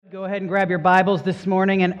Go ahead and grab your Bibles this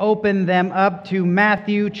morning and open them up to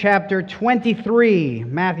Matthew chapter 23.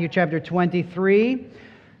 Matthew chapter 23.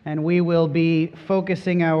 And we will be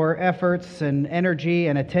focusing our efforts and energy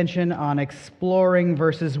and attention on exploring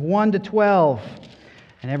verses 1 to 12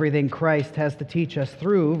 and everything Christ has to teach us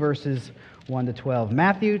through verses 1 to 12.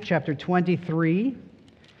 Matthew chapter 23,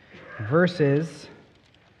 verses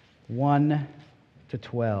 1 to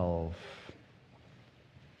 12.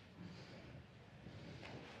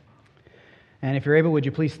 And if you're able, would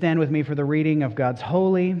you please stand with me for the reading of God's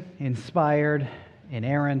holy, inspired,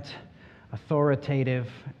 inerrant, authoritative,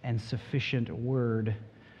 and sufficient word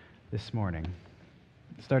this morning.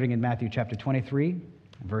 Starting in Matthew chapter 23,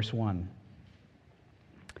 verse 1.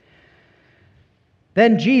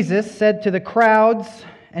 Then Jesus said to the crowds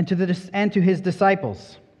and to his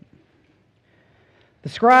disciples, "The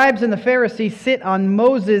scribes and the Pharisees sit on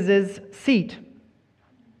Moses' seat.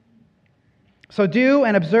 So do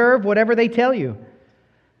and observe whatever they tell you,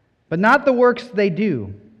 but not the works they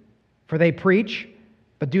do, for they preach,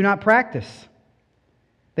 but do not practice.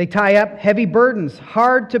 They tie up heavy burdens,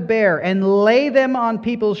 hard to bear, and lay them on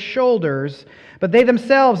people's shoulders, but they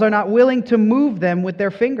themselves are not willing to move them with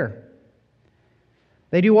their finger.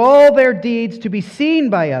 They do all their deeds to be seen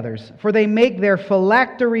by others, for they make their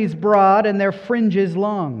phylacteries broad and their fringes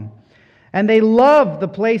long. And they love the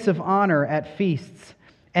place of honor at feasts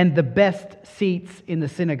and the best seats in the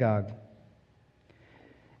synagogue,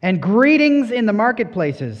 and greetings in the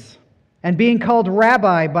marketplaces, and being called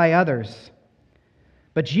rabbi by others.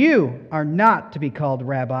 But you are not to be called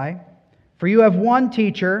rabbi, for you have one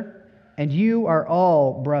teacher, and you are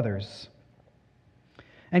all brothers.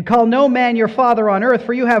 And call no man your father on earth,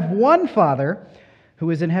 for you have one Father who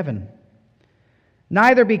is in heaven.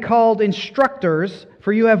 Neither be called instructors,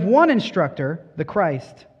 for you have one instructor, the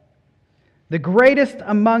Christ. The greatest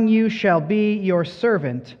among you shall be your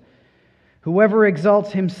servant. Whoever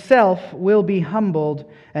exalts himself will be humbled,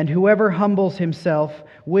 and whoever humbles himself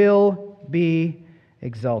will be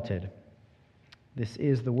exalted." This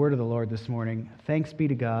is the word of the Lord this morning. Thanks be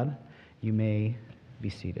to God. You may be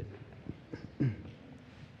seated.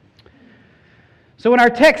 So in our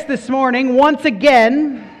text this morning, once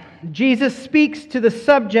again, Jesus speaks to the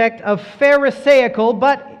subject of Pharisaical,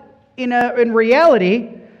 but in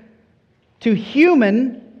reality, to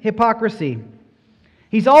human hypocrisy.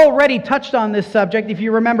 He's already touched on this subject, if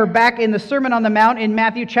you remember back in the Sermon on the Mount in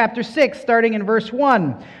Matthew chapter 6, starting in verse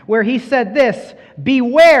 1, where he said this,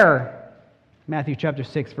 "Beware." Matthew chapter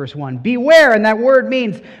 6, verse 1. Beware, and that word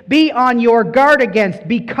means be on your guard against,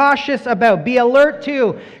 be cautious about, be alert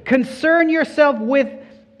to, concern yourself with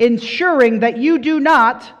ensuring that you do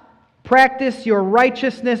not practice your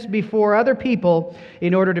righteousness before other people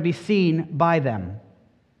in order to be seen by them.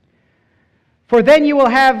 For then you will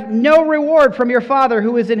have no reward from your Father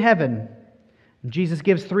who is in heaven. Jesus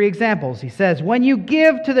gives 3 examples. He says, when you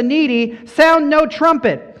give to the needy, sound no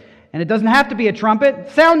trumpet. And it doesn't have to be a trumpet.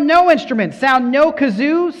 Sound no instrument. Sound no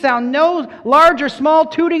kazoo. Sound no large or small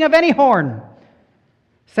tooting of any horn.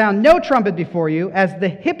 Sound no trumpet before you, as the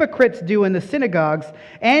hypocrites do in the synagogues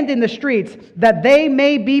and in the streets, that they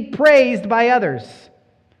may be praised by others.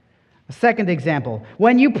 A second example.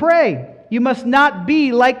 When you pray, you must not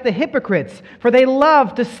be like the hypocrites, for they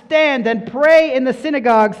love to stand and pray in the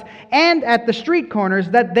synagogues and at the street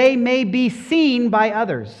corners, that they may be seen by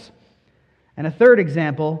others. And a third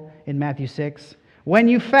example in Matthew 6. When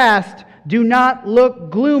you fast, do not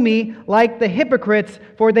look gloomy like the hypocrites,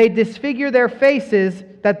 for they disfigure their faces,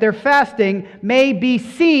 that their fasting may be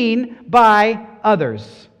seen by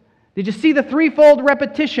others. Did you see the threefold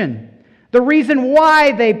repetition? The reason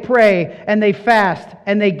why they pray and they fast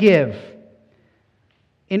and they give.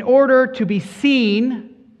 In order to be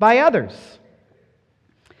seen by others.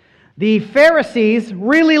 The Pharisees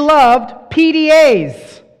really loved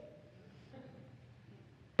PDAs,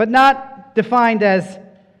 but not defined as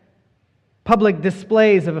public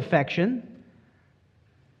displays of affection,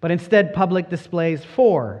 but instead public displays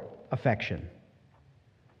for affection.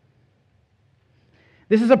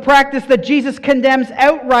 This is a practice that Jesus condemns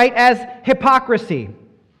outright as hypocrisy.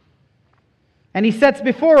 And he sets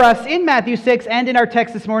before us in Matthew 6 and in our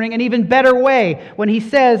text this morning an even better way when he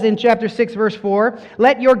says in chapter 6, verse 4,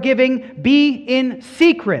 let your giving be in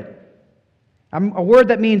secret. A word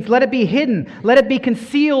that means let it be hidden, let it be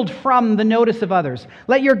concealed from the notice of others.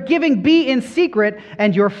 Let your giving be in secret,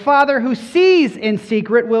 and your Father who sees in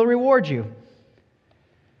secret will reward you.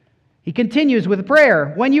 He continues with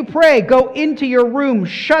prayer. When you pray, go into your room,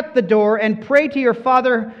 shut the door, and pray to your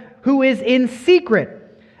Father who is in secret.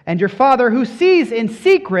 And your Father who sees in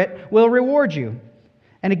secret will reward you.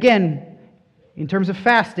 And again, in terms of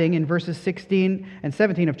fasting in verses 16 and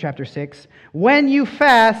 17 of chapter 6. When you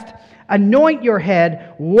fast, anoint your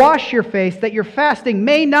head, wash your face, that your fasting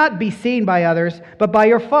may not be seen by others, but by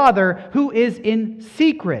your Father who is in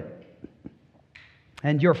secret.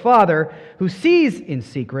 And your Father who sees in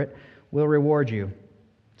secret will reward you.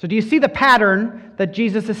 So do you see the pattern that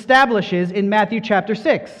Jesus establishes in Matthew chapter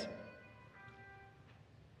 6?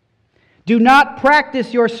 Do not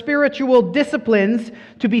practice your spiritual disciplines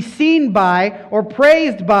to be seen by, or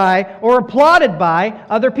praised by, or applauded by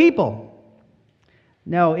other people.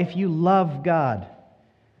 No, if you love God,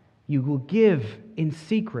 you will give in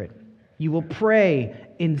secret. You will pray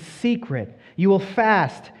in secret. You will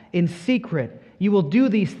fast in secret. You will do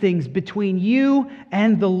these things between you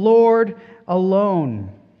and the Lord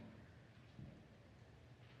alone.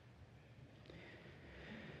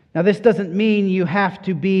 Now, this doesn't mean you have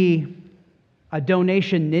to be a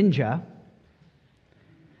donation ninja.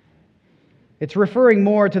 It's referring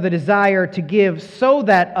more to the desire to give so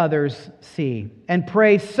that others see, and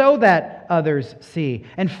pray so that others see,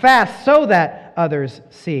 and fast so that others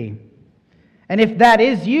see. And if that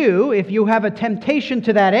is you, if you have a temptation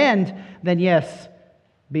to that end, then yes,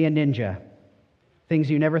 be a ninja. Things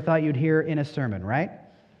you never thought you'd hear in a sermon, right?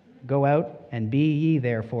 Go out and be ye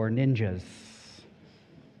therefore ninjas.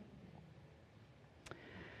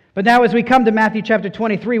 But now as we come to Matthew chapter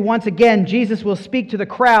 23, once again, Jesus will speak to the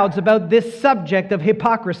crowds about this subject of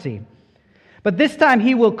hypocrisy. But this time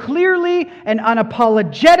he will clearly and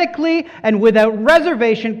unapologetically and without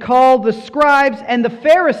reservation call the scribes and the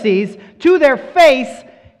Pharisees to their face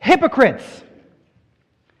hypocrites.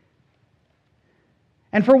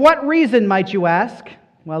 And for what reason, might you ask?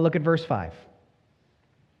 Well, look at verse 5.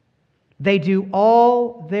 They do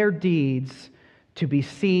all their deeds to be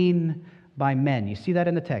seen by men. You see that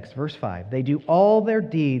in the text, verse 5. They do all their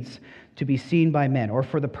deeds to be seen by men, or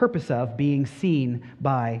for the purpose of being seen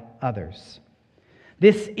by others.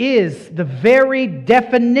 This is the very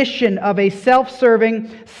definition of a self-serving,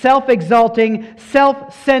 self-exalting,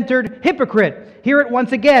 self-centered hypocrite. Hear it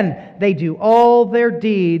once again. They do all their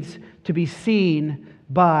deeds to be seen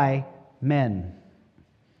by men.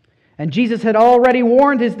 And Jesus had already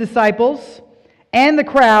warned his disciples and the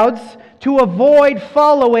crowds to avoid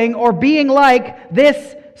following or being like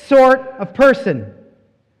this sort of person.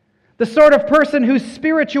 The sort of person whose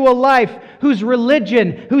spiritual life, whose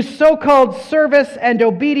religion, whose so-called service and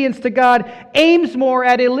obedience to God aims more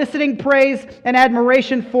at eliciting praise and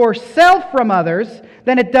admiration for self from others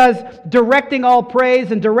than it does directing all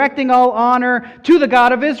praise and directing all honor to the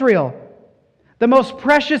God of Israel, the most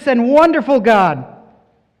precious and wonderful God,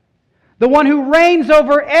 the one who reigns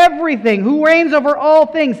over everything, who reigns over all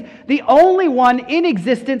things, the only one in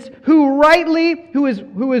existence who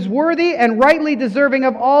is worthy and rightly deserving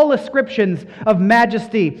of all ascriptions of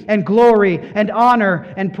majesty and glory and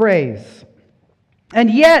honor and praise.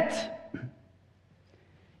 And yet,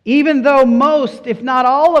 even though most, if not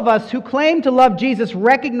all of us who claim to love Jesus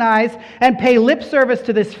recognize and pay lip service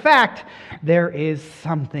to this fact, there is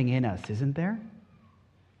something in us, isn't there?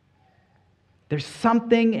 There's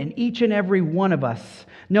something in each and every one of us,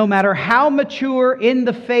 no matter how mature in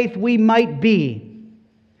the faith we might be,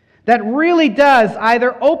 that really does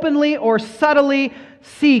either openly or subtly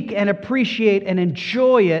seek and appreciate and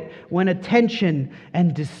enjoy it when attention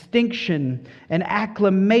and distinction and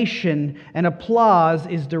acclamation and applause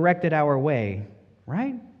is directed our way,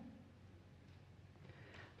 right?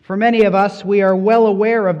 For many of us, we are well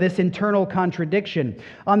aware of this internal contradiction.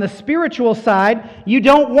 On the spiritual side, you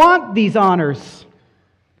don't want these honors.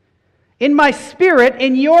 In my spirit,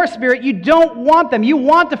 in your spirit, you don't want them. You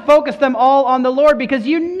want to focus them all on the Lord because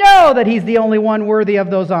you know that He's the only one worthy of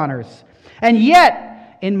those honors. And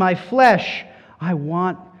yet, in my flesh, I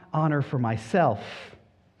want honor for myself.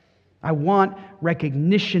 I want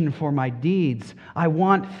recognition for my deeds. I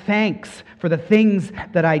want thanks for the things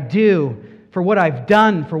that I do, for what I've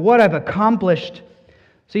done, for what I've accomplished.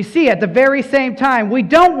 So you see, at the very same time, we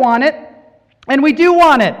don't want it, and we do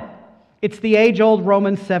want it. It's the age-old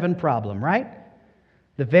Romans 7 problem, right?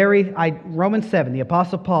 Romans 7, the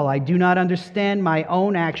Apostle Paul, I do not understand my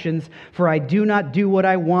own actions, for I do not do what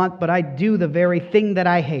I want, but I do the very thing that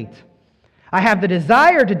I hate. I have the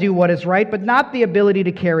desire to do what is right, but not the ability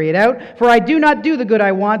to carry it out. For I do not do the good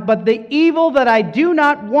I want, but the evil that I do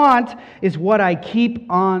not want is what I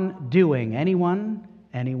keep on doing. Anyone?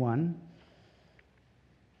 Anyone?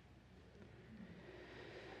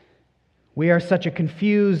 We are such a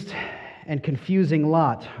confused and confusing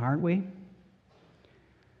lot, aren't we?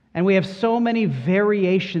 And we have so many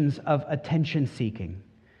variations of attention seeking.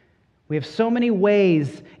 We have so many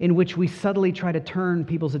ways in which we subtly try to turn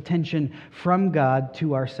people's attention from God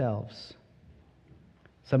to ourselves.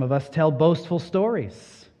 Some of us tell boastful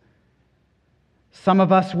stories. Some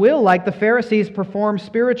of us will, like the Pharisees, perform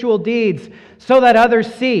spiritual deeds so that others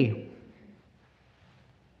see.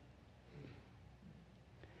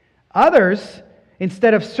 Others,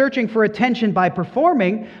 instead of searching for attention by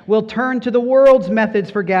performing, will turn to the world's methods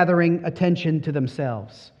for gathering attention to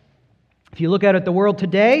themselves. If you look out at the world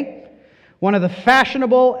today, one of the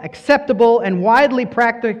fashionable, acceptable, and widely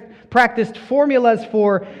practiced formulas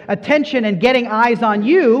for attention and getting eyes on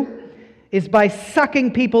you is by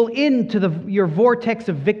sucking people into your vortex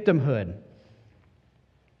of victimhood.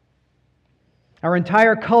 Our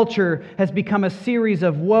entire culture has become a series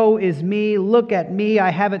of woe is me, look at me, I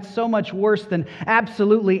have it so much worse than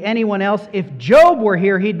absolutely anyone else. If Job were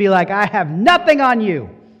here, he'd be like, I have nothing on you.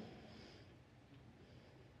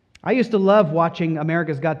 I used to love watching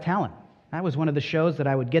America's Got Talent. That was one of the shows that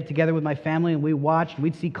I would get together with my family and we watched.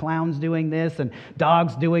 We'd see clowns doing this and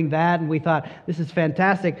dogs doing that, and we thought, this is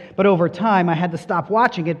fantastic. But over time, I had to stop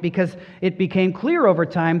watching it because it became clear over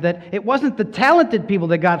time that it wasn't the talented people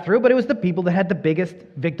that got through, but it was the people that had the biggest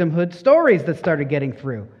victimhood stories that started getting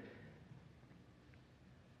through.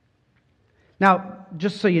 Now,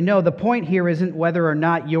 just so you know, the point here isn't whether or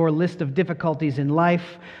not your list of difficulties in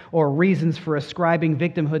life or reasons for ascribing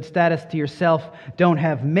victimhood status to yourself don't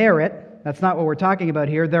have merit. That's not what we're talking about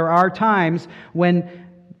here. There are times when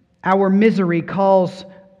our misery calls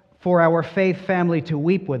for our faith family to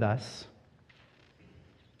weep with us.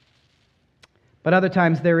 But other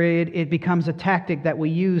times it becomes a tactic that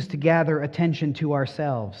we use to gather attention to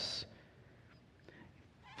ourselves.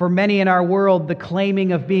 For many in our world, the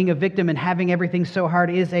claiming of being a victim and having everything so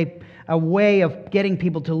hard is a way of getting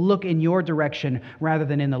people to look in your direction rather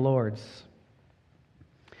than in the Lord's.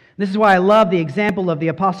 This is why I love the example of the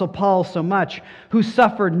Apostle Paul so much, who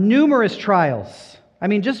suffered numerous trials. I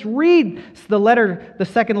mean, just read the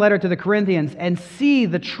second letter to the Corinthians and see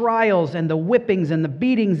the trials and the whippings and the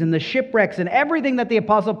beatings and the shipwrecks and everything that the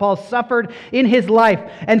Apostle Paul suffered in his life,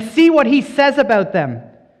 and see what he says about them.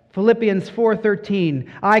 Philippians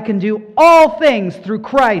 4:13, I can do all things through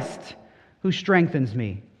Christ who strengthens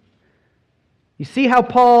me. You see how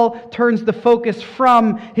Paul turns the focus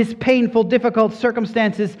from his painful, difficult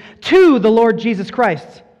circumstances to the Lord Jesus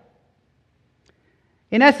Christ.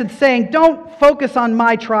 In essence, saying, don't focus on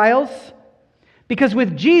my trials, because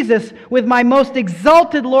with Jesus, with my most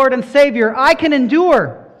exalted Lord and Savior, I can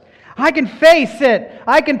endure. I can face it.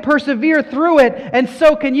 I can persevere through it. And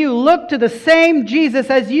so can you. Look to the same Jesus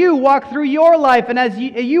as you walk through your life and as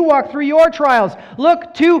you walk through your trials.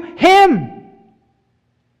 Look to Him.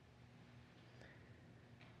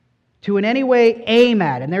 To in any way aim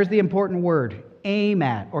at, and there's the important word, aim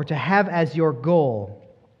at, or to have as your goal,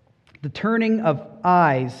 the turning of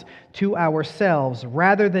eyes to ourselves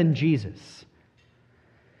rather than Jesus.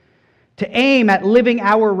 To aim at living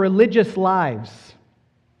our religious lives,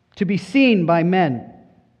 to be seen by men,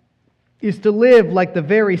 is to live like the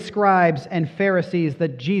very scribes and Pharisees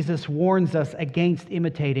that Jesus warns us against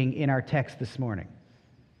imitating in our text this morning.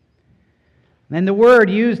 And the word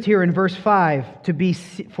used here in verse 5,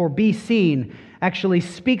 for be seen, actually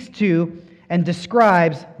speaks to and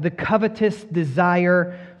describes the covetous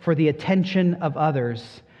desire for the attention of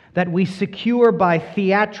others that we secure by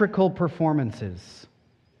theatrical performances.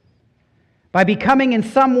 By becoming in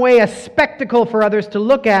some way a spectacle for others to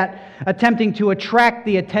look at, attempting to attract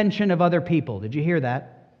the attention of other people. Did you hear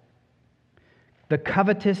that? The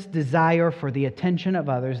covetous desire for the attention of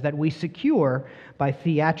others that we secure by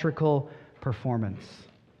theatrical performance.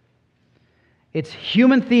 It's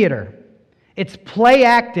human theater. It's play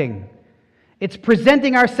acting. It's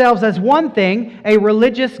presenting ourselves as one thing, a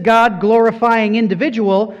religious, God-glorifying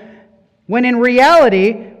individual, when in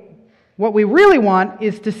reality, what we really want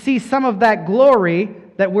is to see some of that glory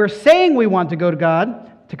that we're saying we want to go to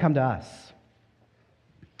God to come to us.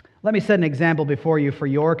 Let me set an example before you for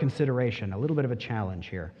your consideration, a little bit of a challenge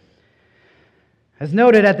here. As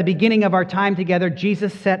noted at the beginning of our time together,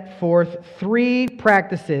 Jesus set forth 3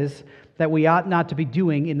 practices that we ought not to be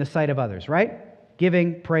doing in the sight of others, right?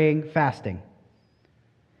 Giving, praying, fasting.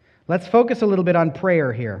 Let's focus a little bit on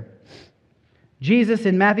prayer here. Jesus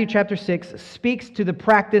in Matthew chapter 6 speaks to the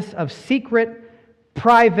practice of secret,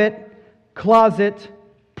 private, closet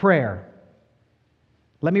prayer.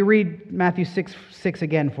 Let me read Matthew 6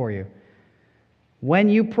 again for you. When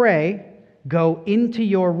you pray, go into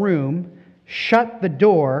your room, shut the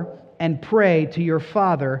door, and pray to your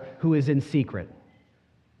Father who is in secret.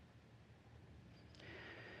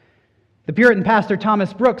 The Puritan pastor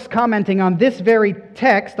Thomas Brooks, commenting on this very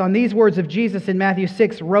text, on these words of Jesus in Matthew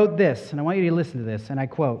 6, wrote this, and I want you to listen to this, and I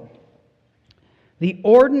quote, the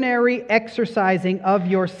ordinary exercising of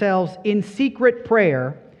yourselves in secret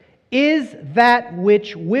prayer is that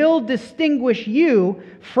which will distinguish you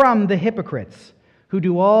from the hypocrites, who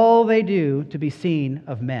do all they do to be seen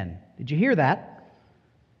of men. Did you hear that?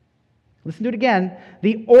 Listen to it again.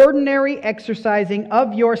 The ordinary exercising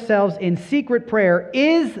of yourselves in secret prayer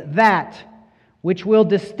is that which will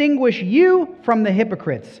distinguish you from the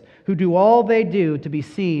hypocrites, who do all they do to be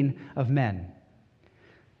seen of men.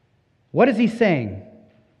 What is he saying?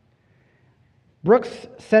 Brooks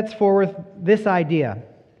sets forth this idea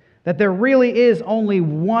that there really is only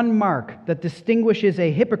one mark that distinguishes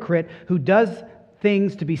a hypocrite who does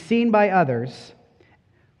things to be seen by others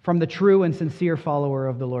from the true and sincere follower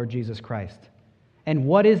of the Lord Jesus Christ. And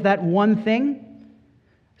what is that one thing?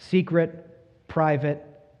 Secret, private,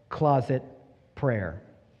 closet prayer.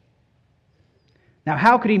 Now,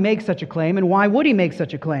 how could he make such a claim, and why would he make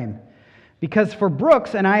such a claim? Because for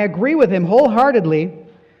Brooks, and I agree with him wholeheartedly,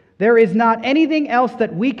 there is not anything else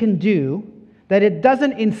that we can do that it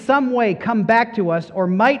doesn't in some way come back to us, or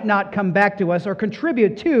might not come back to us, or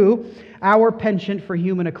contribute to our penchant for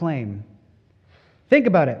human acclaim. Think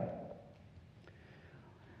about it.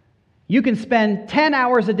 You can spend 10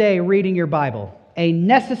 hours a day reading your Bible, a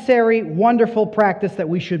necessary, wonderful practice that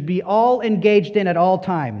we should be all engaged in at all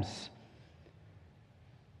times.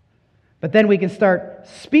 But then we can start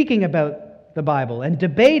speaking about the Bible and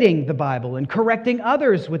debating the Bible and correcting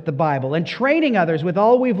others with the Bible and training others with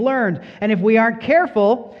all we've learned. And if we aren't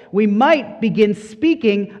careful, we might begin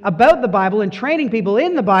speaking about the Bible and training people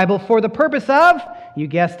in the Bible for the purpose of, you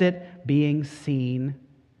guessed it, being seen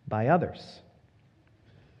by others.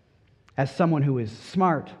 As someone who is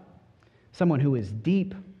smart, someone who is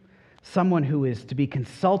deep, someone who is to be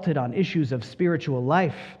consulted on issues of spiritual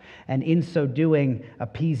life, and in so doing,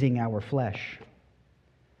 appeasing our flesh.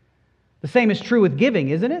 The same is true with giving,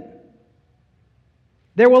 isn't it?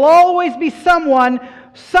 There will always be someone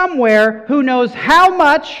somewhere who knows how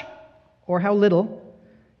much or how little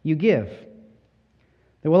you give.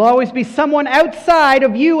 There will always be someone outside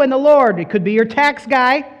of you and the Lord. It could be your tax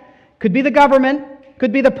guy, could be the government,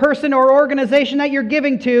 could be the person or organization that you're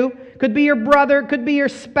giving to, could be your brother, could be your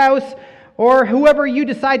spouse, or whoever you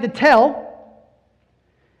decide to tell.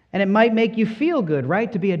 And it might make you feel good,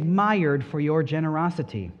 right, to be admired for your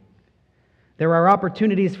generosity. There are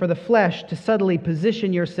opportunities for the flesh to subtly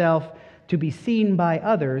position yourself to be seen by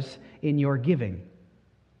others in your giving.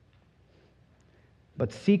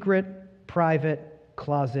 But secret, private,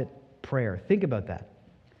 closet prayer. Think about that.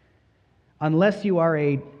 Unless you are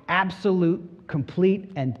an absolute,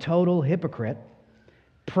 complete, and total hypocrite,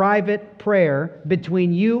 private prayer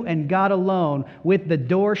between you and God alone, with the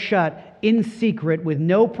door shut, in secret, with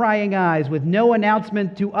no prying eyes, with no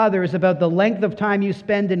announcement to others about the length of time you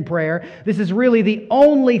spend in prayer. This is really the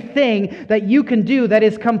only thing that you can do that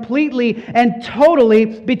is completely and totally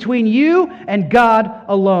between you and God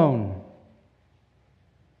alone.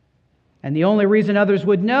 And the only reason others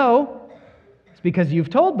would know is because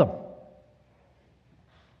you've told them.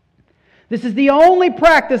 This is the only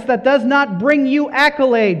practice that does not bring you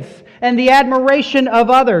accolades and the admiration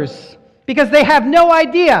of others, because they have no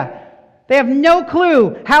idea. They have no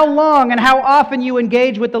clue how long and how often you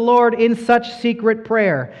engage with the Lord in such secret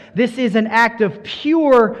prayer. This is an act of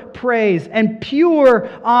pure praise and pure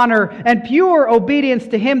honor and pure obedience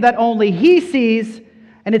to Him that only He sees,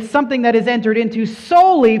 and it's something that is entered into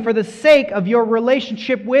solely for the sake of your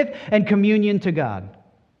relationship with and communion to God.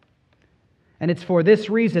 And it's for this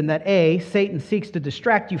reason that A, Satan seeks to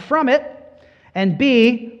distract you from it, and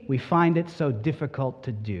B, we find it so difficult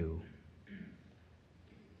to do.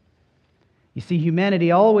 You see,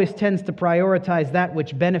 humanity always tends to prioritize that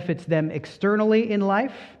which benefits them externally in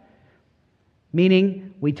life,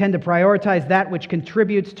 meaning we tend to prioritize that which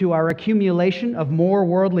contributes to our accumulation of more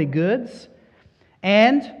worldly goods,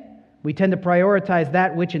 and we tend to prioritize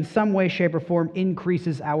that which in some way, shape, or form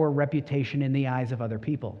increases our reputation in the eyes of other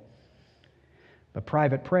people. But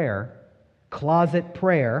private prayer, closet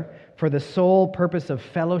prayer, for the sole purpose of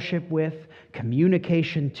fellowship with,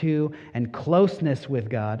 communication to, and closeness with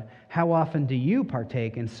God, how often do you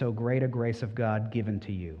partake in so great a grace of God given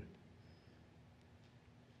to you?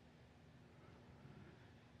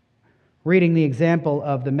 Reading the example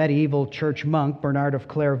of the medieval church monk Bernard of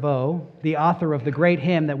Clairvaux, the author of the great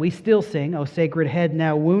hymn that we still sing, O Sacred Head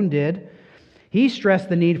Now Wounded, he stressed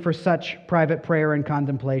the need for such private prayer and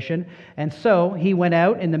contemplation, and so he went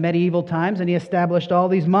out in the medieval times and he established all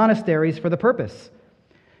these monasteries for the purpose.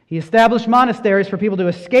 He established monasteries for people to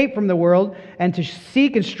escape from the world and to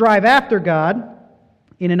seek and strive after God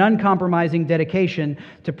in an uncompromising dedication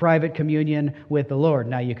to private communion with the Lord.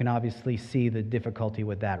 Now you can obviously see the difficulty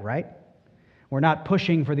with that, right? We're not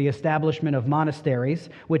pushing for the establishment of monasteries,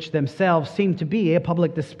 which themselves seem to be a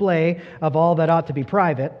public display of all that ought to be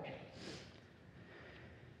private.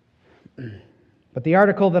 But the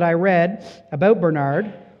article that I read about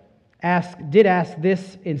Bernard did ask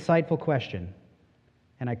this insightful question,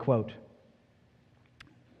 and I quote,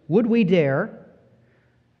 "Would we dare,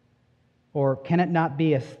 or cannot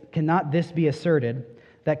this be asserted,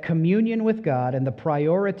 that communion with God and the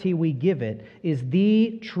priority we give it is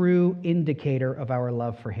the true indicator of our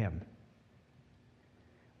love for Him?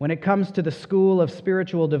 When it comes to the school of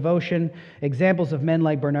spiritual devotion, examples of men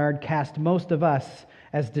like Bernard cast most of us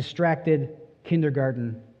as distracted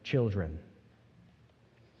kindergarten children."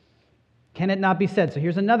 Can it not be said, so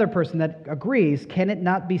here's another person that agrees, can it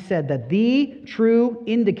not be said that the true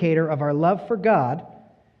indicator of our love for God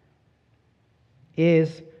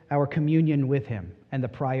is our communion with Him and the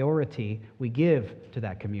priority we give to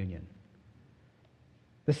that communion?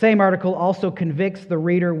 The same article also convicts the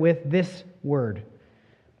reader with this word,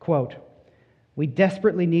 quote, "We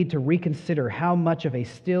desperately need to reconsider how much of a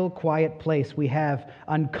still, quiet place we have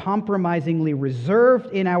uncompromisingly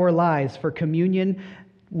reserved in our lives for communion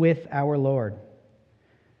with our Lord.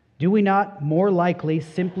 Do we not more likely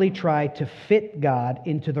simply try to fit God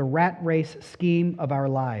into the rat race scheme of our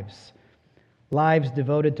lives? Lives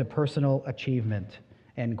devoted to personal achievement,"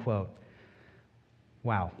 end quote.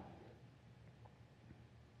 Wow.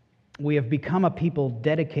 We have become a people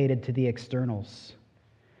dedicated to the externals.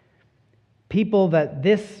 People that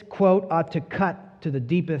this quote ought to cut to the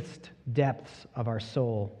deepest depths of our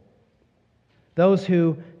soul. Those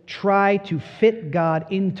who try to fit God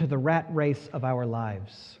into the rat race of our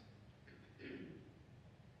lives.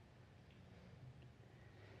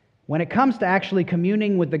 When it comes to actually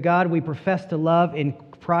communing with the God we profess to love in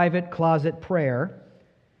private closet prayer,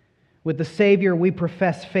 with the Savior we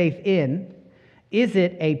profess faith in, is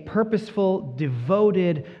it a purposeful,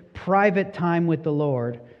 devoted, private time with the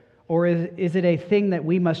Lord, or is it a thing that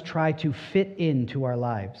we must try to fit into our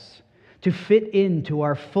lives, to fit into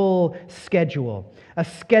our full schedule, a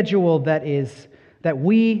schedule that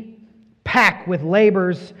we pack with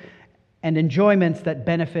labors and enjoyments that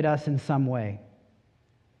benefit us in some way?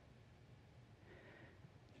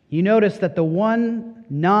 You notice that the one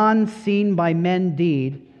non-seen by men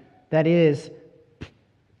deed, that is,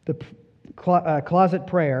 the closet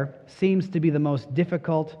prayer, seems to be the most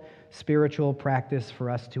difficult spiritual practice for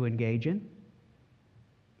us to engage in.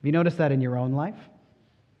 Have you noticed that in your own life?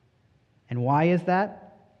 And why is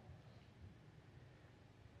that?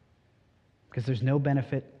 Because there's no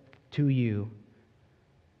benefit to you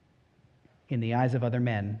in the eyes of other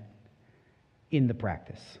men in the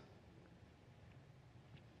practice.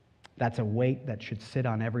 That's a weight that should sit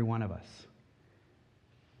on every one of us.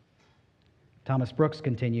 Thomas Brooks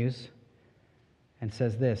continues and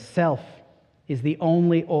says this, "Self is the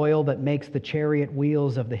only oil that makes the chariot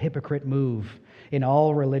wheels of the hypocrite move in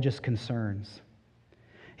all religious concerns.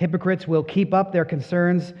 Hypocrites will keep up their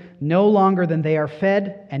concerns no longer than they are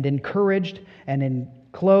fed and encouraged and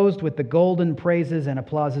enclosed with the golden praises and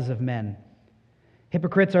applauses of men.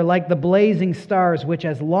 Hypocrites are like the blazing stars, which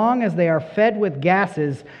as long as they are fed with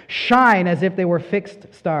gases, shine as if they were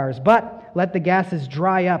fixed stars. But let the gases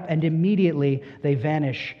dry up, and immediately they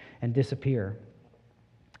vanish and disappear.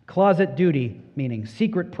 Closet duty, meaning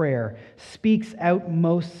secret prayer, speaks out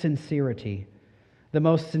most sincerity. The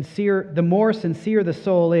more sincere the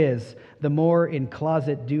soul is, the more in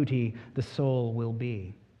closet duty the soul will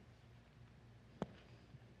be."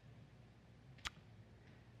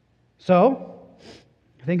 So,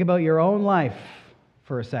 think about your own life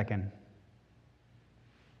for a second.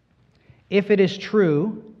 If it is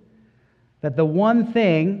true that the one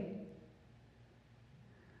thing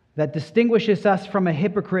that distinguishes us from a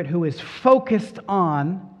hypocrite who is focused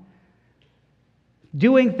on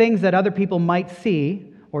doing things that other people might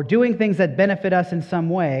see or doing things that benefit us in some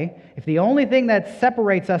way, if the only thing that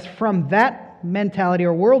separates us from that mentality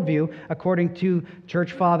or worldview, according to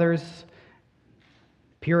church fathers,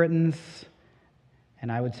 Puritans,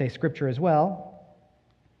 and I would say Scripture as well,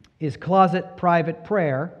 is closet private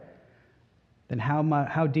prayer, then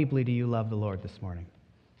how deeply do you love the Lord this morning?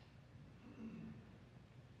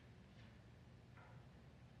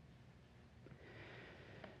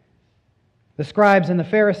 The scribes and the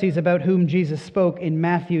Pharisees about whom Jesus spoke in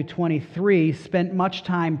Matthew 23 spent much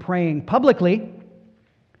time praying publicly.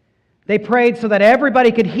 They prayed so that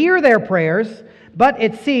everybody could hear their prayers, but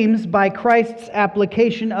it seems by Christ's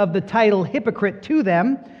application of the title hypocrite to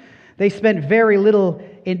them, they spent very little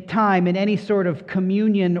time in any sort of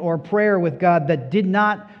communion or prayer with God that did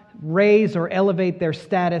not raise or elevate their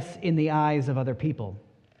status in the eyes of other people.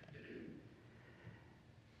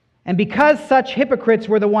 And because such hypocrites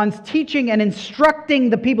were the ones teaching and instructing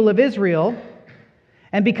the people of Israel,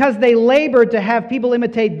 and because they labored to have people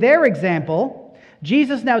imitate their example,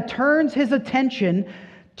 Jesus now turns his attention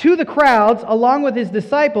to the crowds along with his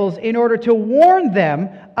disciples in order to warn them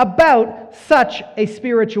about such a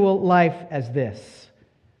spiritual life as this.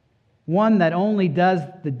 One that only does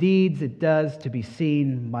the deeds it does to be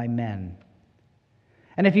seen by men.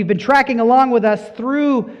 And if you've been tracking along with us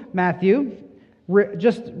through Matthew,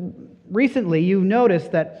 just recently you've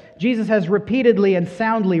noticed that Jesus has repeatedly and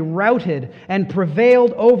soundly routed and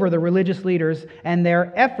prevailed over the religious leaders and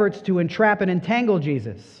their efforts to entrap and entangle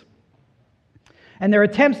Jesus, and their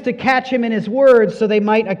attempts to catch him in his words so they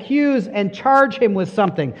might accuse and charge him with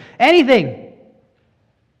something, anything.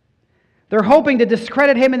 They're hoping to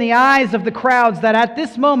discredit him in the eyes of the crowds that at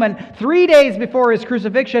this moment, 3 days before his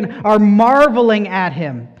crucifixion, are marveling at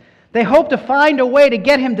him. They hope to find a way to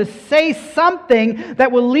get him to say something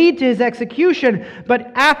that will lead to his execution.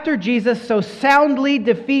 But after Jesus so soundly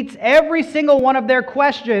defeats every single one of their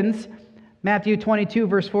questions, Matthew 22,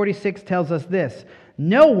 verse 46 tells us this: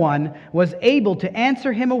 "No one was able to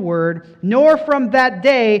answer him a word, nor from that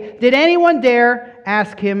day did anyone dare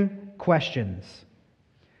ask him questions."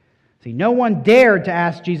 See, no one dared to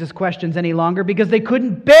ask Jesus questions any longer because they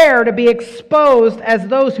couldn't bear to be exposed as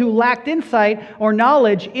those who lacked insight or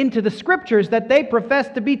knowledge into the Scriptures that they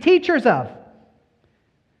professed to be teachers of.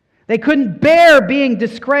 They couldn't bear being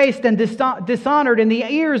disgraced and dishonored in the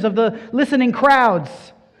ears of the listening crowds.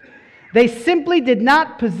 They simply did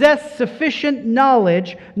not possess sufficient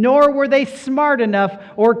knowledge, nor were they smart enough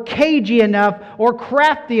or cagey enough or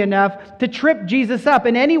crafty enough to trip Jesus up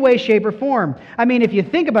in any way, shape, or form. I mean, if you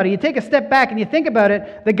think about it, you take a step back and you think about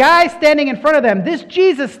it, the guy standing in front of them, this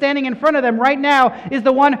Jesus standing in front of them right now, is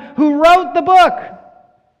the one who wrote the book.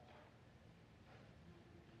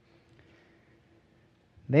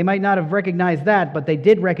 They might not have recognized that, but they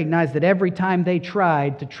did recognize that every time they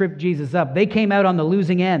tried to trip Jesus up, they came out on the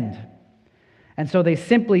losing end. And so they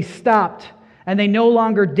simply stopped, and they no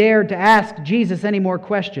longer dared to ask Jesus any more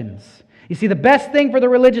questions. You see, the best thing for the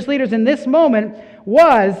religious leaders in this moment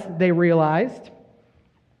was, they realized,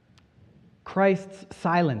 Christ's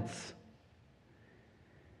silence.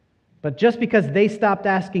 But just because they stopped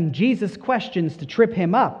asking Jesus questions to trip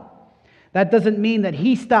him up, that doesn't mean that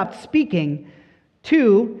he stopped speaking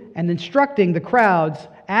to and instructing the crowds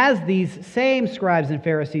as these same scribes and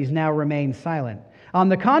Pharisees now remain silent. On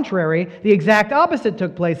the contrary, the exact opposite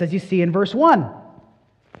took place, as you see in verse 1.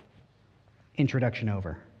 Introduction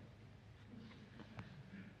over.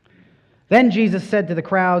 Then Jesus said to the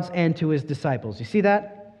crowds and to his disciples, you see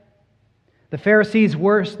that? The Pharisees'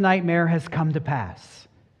 worst nightmare has come to pass.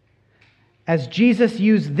 As Jesus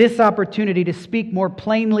used this opportunity to speak more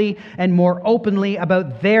plainly and more openly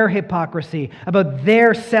about their hypocrisy, about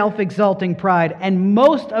their self-exalting pride. And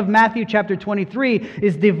most of Matthew chapter 23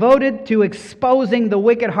 is devoted to exposing the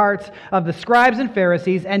wicked hearts of the scribes and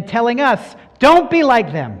Pharisees and telling us, don't be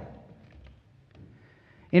like them.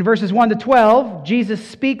 In verses 1 to 12, Jesus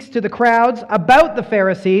speaks to the crowds about the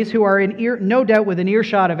Pharisees, who are no doubt within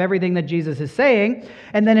earshot of everything that Jesus is saying.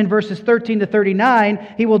 And then in verses 13 to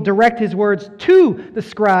 39, he will direct his words to the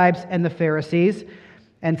scribes and the Pharisees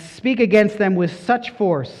and speak against them with such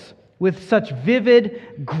force, with such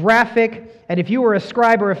vivid, graphic, and if you were a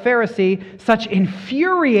scribe or a Pharisee, such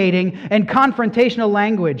infuriating and confrontational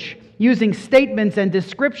language, using statements and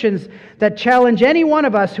descriptions that challenge any one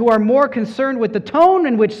of us who are more concerned with the tone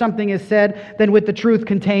in which something is said than with the truth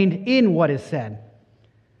contained in what is said.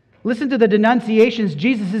 Listen to the denunciations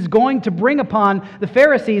Jesus is going to bring upon the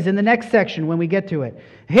Pharisees in the next section when we get to it.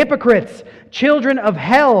 Hypocrites, children of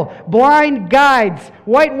hell, blind guides,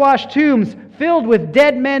 whitewashed tombs filled with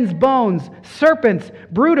dead men's bones, serpents,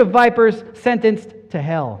 brood of vipers, sentenced to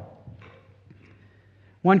hell.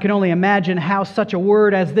 One can only imagine how such a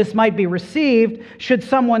word as this might be received should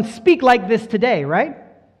someone speak like this today, right?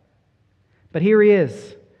 But here he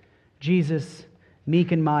is, Jesus,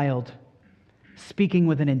 meek and mild, speaking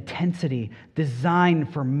with an intensity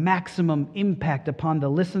designed for maximum impact upon the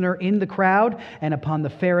listener in the crowd and upon the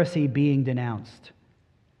Pharisee being denounced.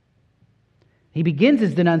 He begins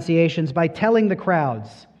his denunciations by telling the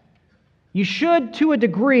crowds, you should, to a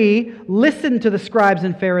degree, listen to the scribes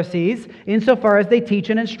and Pharisees insofar as they teach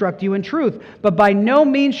and instruct you in truth, but by no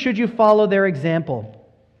means should you follow their example.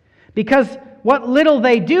 Because what little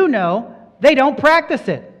they do know, they don't practice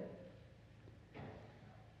it.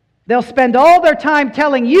 They'll spend all their time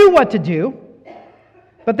telling you what to do,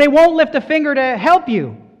 but they won't lift a finger to help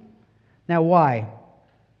you. Now, why?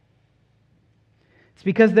 It's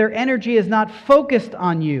because their energy is not focused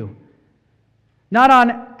on you. not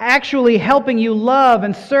on actually helping you love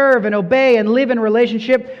and serve and obey and live in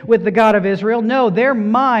relationship with the God of Israel. No, their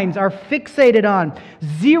minds are fixated on,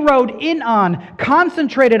 zeroed in on,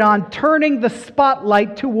 concentrated on turning the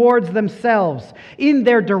spotlight towards themselves in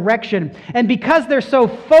their direction. And because they're so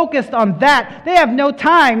focused on that, they have no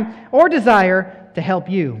time or desire to help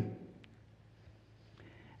you.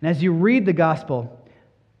 And as you read the gospel,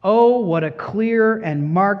 oh, what a clear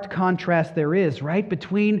and marked contrast there is, right,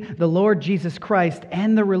 between the Lord Jesus Christ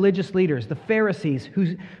and the religious leaders, the Pharisees,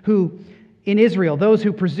 who in Israel, those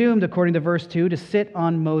who presumed, according to verse 2, to sit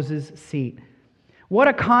on Moses' seat. What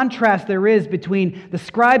a contrast there is between the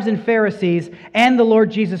scribes and Pharisees and the Lord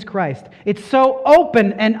Jesus Christ. It's so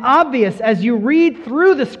open and obvious as you read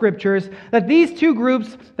through the Scriptures that these two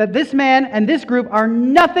groups, that this man and this group are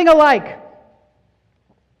nothing alike.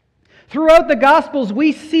 Throughout the Gospels,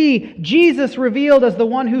 we see Jesus revealed as the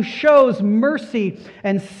one who shows mercy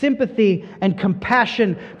and sympathy and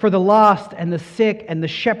compassion for the lost and the sick and the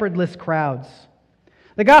shepherdless crowds.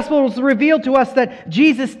 The Gospels reveal to us that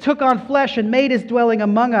Jesus took on flesh and made his dwelling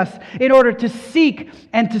among us in order to seek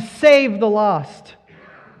and to save the lost.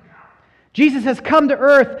 Jesus has come to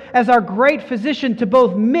earth as our great physician to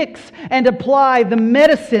both mix and apply the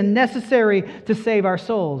medicine necessary to save our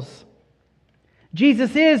souls.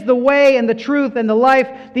 Jesus is the way and the truth and the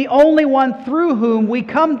life, the only one through whom we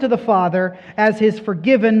come to the Father as his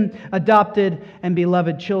forgiven, adopted, and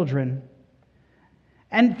beloved children.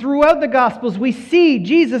 And throughout the Gospels, we see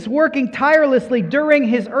Jesus working tirelessly during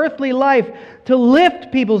his earthly life to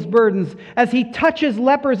lift people's burdens as he touches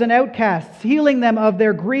lepers and outcasts, healing them of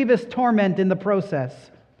their grievous torment in the process.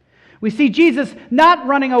 We see Jesus not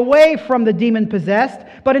running away from the demon-possessed,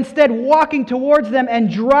 but instead walking towards them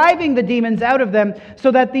and driving the demons out of them so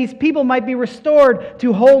that these people might be restored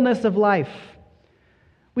to wholeness of life.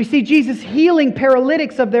 We see Jesus healing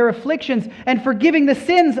paralytics of their afflictions and forgiving the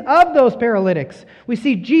sins of those paralytics. We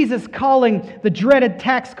see Jesus calling the dreaded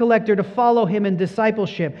tax collector to follow him in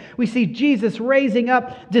discipleship. We see Jesus raising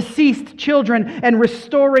up deceased children and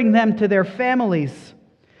restoring them to their families.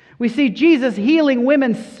 We see Jesus healing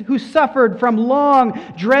women who suffered from long,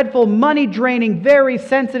 dreadful, money-draining, very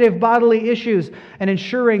sensitive bodily issues and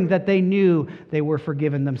ensuring that they knew they were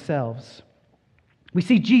forgiven themselves. We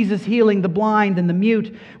see Jesus healing the blind and the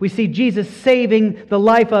mute. We see Jesus saving the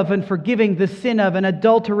life of and forgiving the sin of an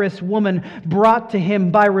adulterous woman brought to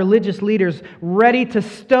him by religious leaders, ready to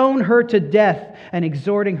stone her to death and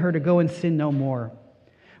exhorting her to go and sin no more.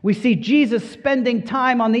 We see Jesus spending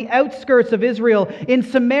time on the outskirts of Israel, in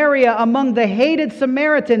Samaria, among the hated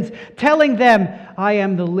Samaritans, telling them, I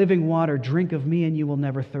am the living water, drink of me and you will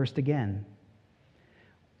never thirst again.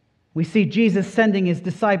 We see Jesus sending his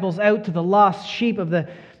disciples out to the lost sheep of the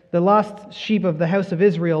house of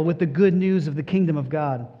Israel with the good news of the kingdom of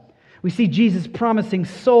God. We see Jesus promising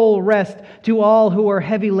soul rest to all who are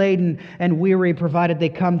heavy laden and weary, provided they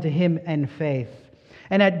come to him in faith.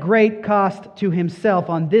 And at great cost to himself,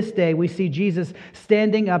 on this day, we see Jesus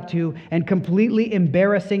standing up to and completely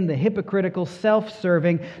embarrassing the hypocritical,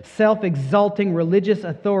 self-serving, self-exalting religious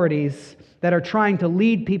authorities that are trying to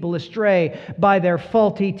lead people astray by their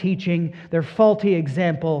faulty teaching, their faulty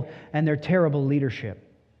example, and their terrible leadership.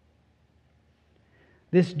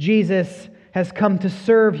 This Jesus has come to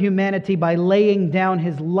serve humanity by laying down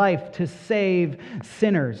his life to save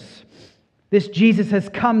sinners. This Jesus has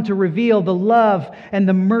come to reveal the love and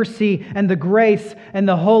the mercy and the grace and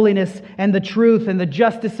the holiness and the truth and the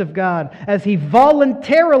justice of God as he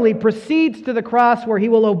voluntarily proceeds to the cross where he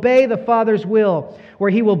will obey the Father's will, where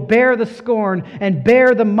he will bear the scorn and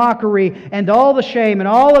bear the mockery and all the shame and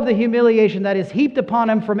all of the humiliation that is heaped upon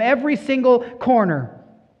him from every single corner.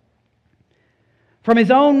 From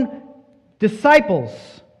his own disciples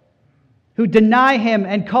who deny him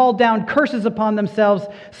and call down curses upon themselves,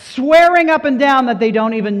 swearing up and down that they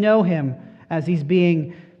don't even know him as he's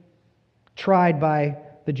being tried by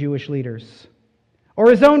the Jewish leaders. Or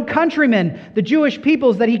his own countrymen, the Jewish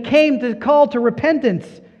peoples that he came to call to repentance,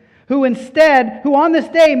 who on this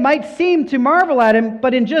day might seem to marvel at him,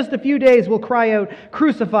 but in just a few days will cry out,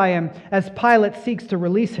 crucify him, as Pilate seeks to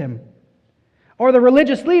release him. Or the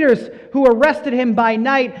religious leaders who arrested him by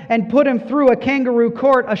night and put him through a kangaroo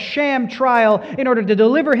court, a sham trial, in order to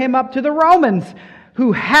deliver him up to the Romans,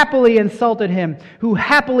 who happily insulted him, who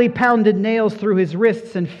happily pounded nails through his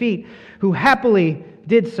wrists and feet, who happily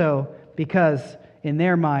did so because, in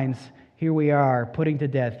their minds, here we are putting to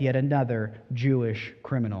death yet another Jewish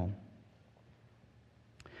criminal.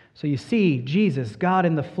 So you see Jesus, God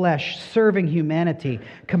in the flesh, serving humanity,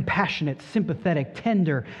 compassionate, sympathetic,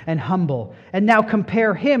 tender, and humble. And now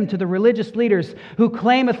compare him to the religious leaders who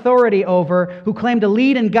claim authority over, who claim to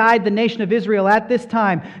lead and guide the nation of Israel at this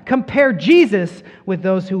time. Compare Jesus with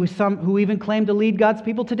those who even claim to lead God's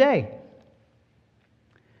people today.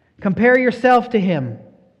 Compare yourself to him.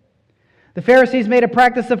 The Pharisees made a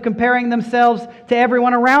practice of comparing themselves to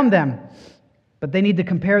everyone around them, but they need to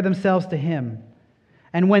compare themselves to him.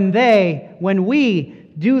 And when we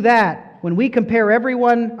do that, when we compare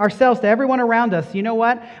ourselves to everyone around us, you know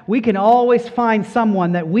what? We can always find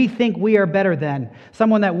someone that we think we are better than,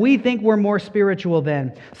 someone that we think we're more spiritual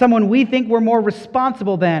than, someone we think we're more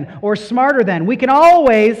responsible than, or smarter than. We can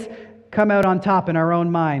always come out on top in our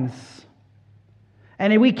own minds.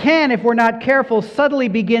 And we can, if we're not careful, subtly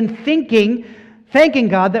begin thanking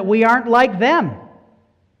God that we aren't like them.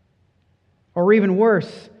 Or even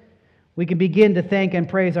worse, we can begin to thank and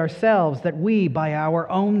praise ourselves that we, by our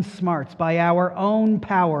own smarts, by our own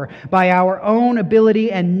power, by our own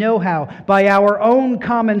ability and know-how, by our own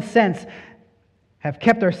common sense, have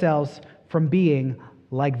kept ourselves from being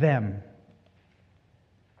like them.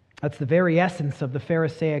 That's the very essence of the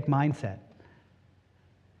Pharisaic mindset.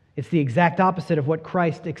 It's the exact opposite of what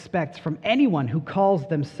Christ expects from anyone who calls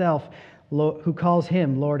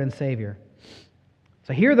him Lord and Savior.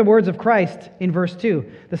 So hear the words of Christ in verse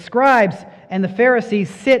 2. The scribes and the Pharisees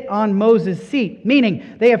sit on Moses' seat,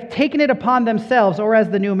 meaning they have taken it upon themselves, or as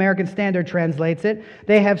the New American Standard translates it,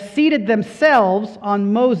 they have seated themselves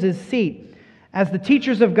on Moses' seat as the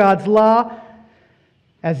teachers of God's law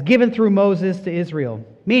as given through Moses to Israel.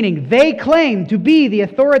 Meaning they claim to be the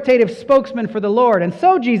authoritative spokesman for the Lord. And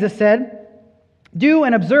so Jesus said, do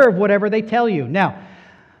and observe whatever they tell you. Now,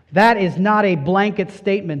 that is not a blanket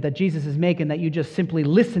statement that Jesus is making, that you just simply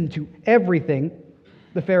listen to everything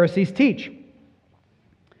the Pharisees teach.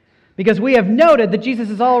 Because we have noted that Jesus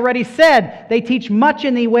has already said they teach much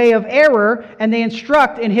in the way of error and they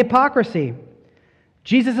instruct in hypocrisy.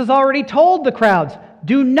 Jesus has already told the crowds,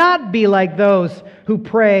 do not be like those who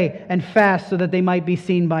pray and fast so that they might be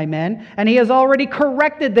seen by men. And he has already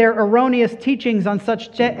corrected their erroneous teachings on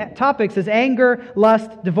such topics as anger,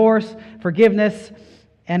 lust, divorce, forgiveness,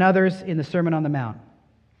 and others in the Sermon on the Mount.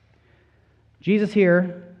 Jesus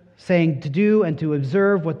here saying to do and to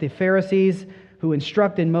observe what the Pharisees who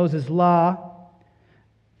instruct in Moses' law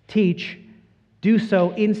teach, do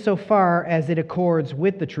so insofar as it accords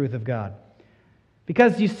with the truth of God.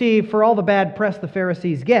 Because you see, for all the bad press the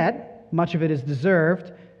Pharisees get, much of it is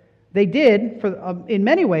deserved, they did, in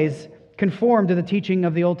many ways, conform to the teaching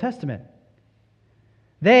of the Old Testament.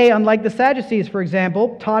 They, unlike the Sadducees, for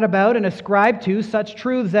example, taught about and ascribed to such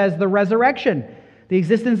truths as the resurrection, the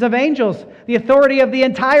existence of angels, the authority of the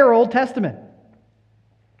entire Old Testament.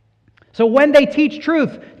 So when they teach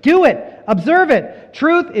truth, do it, observe it.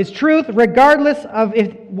 Truth is truth regardless of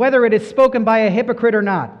whether it is spoken by a hypocrite or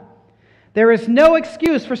not. There is no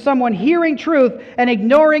excuse for someone hearing truth and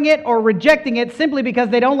ignoring it or rejecting it simply because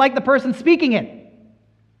they don't like the person speaking it.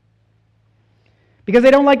 Because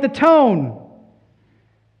they don't like the tone.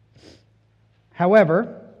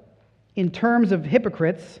 However, in terms of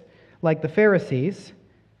hypocrites, like the Pharisees,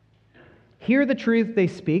 hear the truth they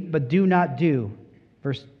speak, but do not do.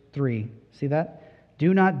 Verse 3, see that?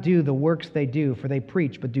 Do not do the works they do, for they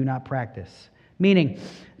preach, but do not practice. Meaning,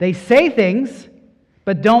 they say things,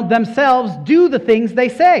 but don't themselves do the things they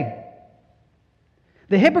say.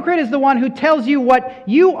 The hypocrite is the one who tells you what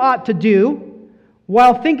you ought to do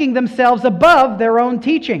while thinking themselves above their own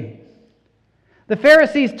teaching. The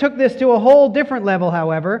Pharisees took this to a whole different level,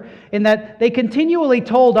 however, in that they continually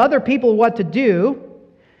told other people what to do,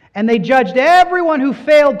 and they judged everyone who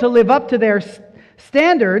failed to live up to their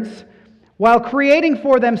standards while creating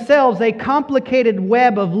for themselves a complicated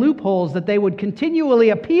web of loopholes that they would continually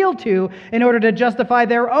appeal to in order to justify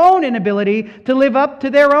their own inability to live up to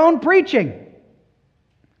their own preaching.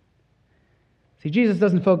 See, Jesus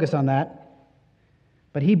doesn't focus on that,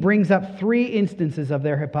 but he brings up 3 instances of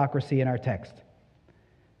their hypocrisy in our text.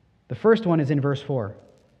 The first one is in verse 4.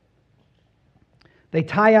 They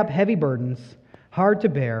tie up heavy burdens, hard to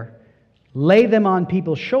bear, lay them on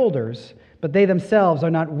people's shoulders, but they themselves are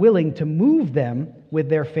not willing to move them with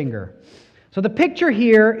their finger. So the picture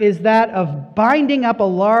here is that of binding up a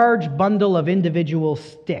large bundle of individual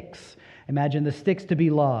sticks. Imagine the sticks to be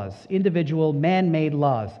laws, individual man-made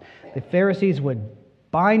laws. The Pharisees would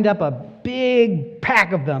bind up a big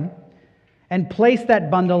pack of them and place that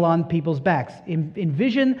bundle on people's backs.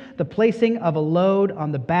 Envision the placing of a load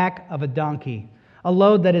on the back of a donkey, a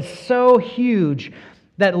load that is so huge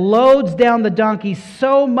that loads down the donkey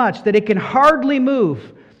so much that it can hardly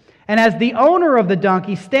move. And as the owner of the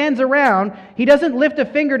donkey stands around, he doesn't lift a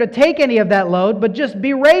finger to take any of that load, but just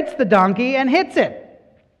berates the donkey and hits it.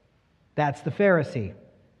 That's the Pharisee.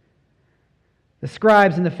 The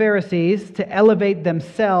scribes and the Pharisees, to elevate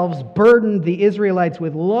themselves, burdened the Israelites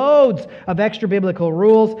with loads of extra-biblical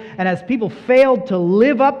rules, and as people failed to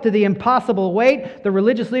live up to the impossible weight, the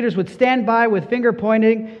religious leaders would stand by with finger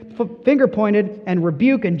pointed and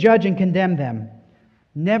rebuke and judge and condemn them,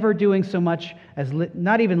 never doing so much as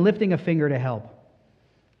not even lifting a finger to help.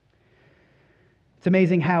 It's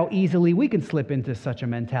amazing how easily we can slip into such a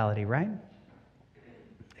mentality, right?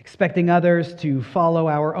 Expecting others to follow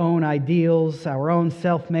our own ideals, our own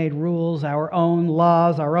self-made rules, our own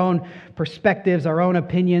laws, our own perspectives, our own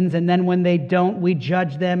opinions, and then when they don't, we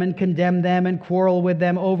judge them and condemn them and quarrel with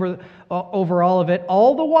them over all of it,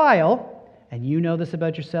 all the while, and you know this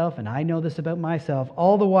about yourself, and I know this about myself,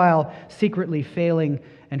 all the while secretly failing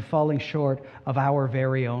and falling short of our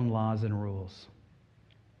very own laws and rules.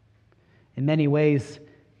 In many ways,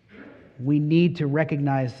 we need to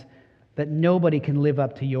recognize that nobody can live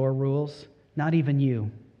up to your rules, not even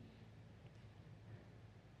you.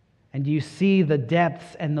 And do you see the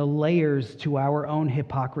depths and the layers to our own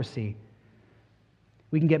hypocrisy?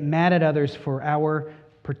 We can get mad at others for our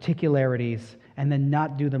particularities and then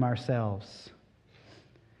not do them ourselves.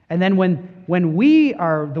 And then when we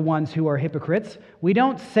are the ones who are hypocrites, we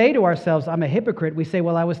don't say to ourselves, I'm a hypocrite. We say,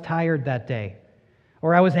 well, I was tired that day,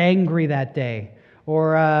 or I was angry that day,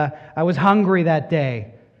 or I was hungry that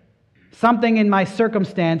day. Something in my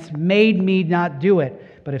circumstance made me not do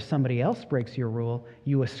it. But if somebody else breaks your rule,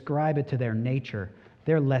 you ascribe it to their nature.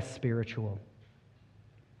 They're less spiritual.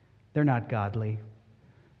 They're not godly.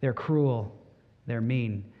 They're cruel. They're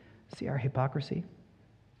mean. See our hypocrisy?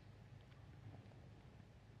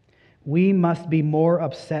 We must be more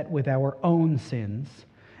upset with our own sins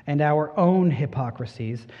and our own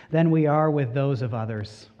hypocrisies than we are with those of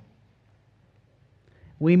others.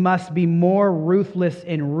 We must be more ruthless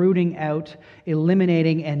in rooting out,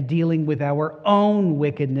 eliminating, and dealing with our own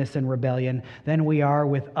wickedness and rebellion than we are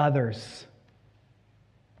with others.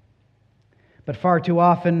 But far too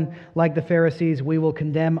often, like the Pharisees, we will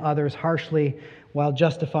condemn others harshly while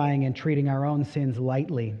justifying and treating our own sins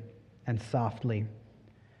lightly and softly.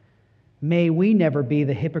 May we never be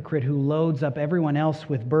the hypocrite who loads up everyone else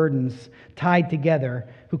with burdens tied together,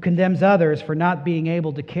 who condemns others for not being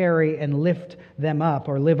able to carry and lift them up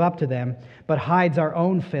or live up to them, but hides our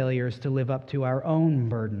own failures to live up to our own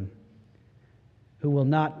burden, who will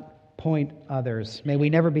not point others. May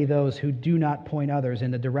we never be those who do not point others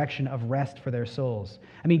in the direction of rest for their souls.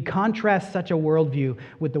 I mean, contrast such a worldview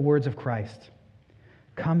with the words of Christ.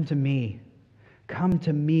 Come to me,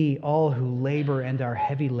 all who labor and are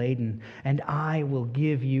heavy laden, and I will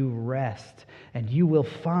give you rest, and you will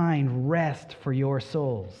find rest for your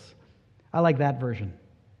souls. I like that version.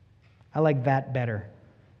 I like that better.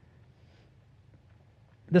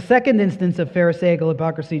 The second instance of Pharisaical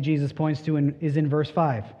hypocrisy Jesus points to is in verse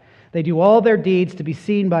 5. They do all their deeds to be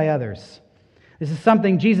seen by others. This is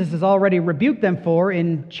something Jesus has already rebuked them for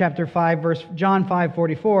in chapter 5, John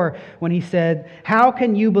 5:44, when he said, how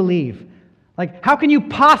can you believe? How can you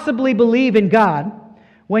possibly believe in God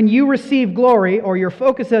when you receive glory, or your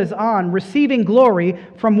focus is on receiving glory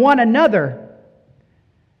from one another,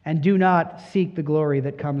 and do not seek the glory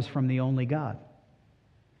that comes from the only God?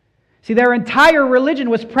 See, their entire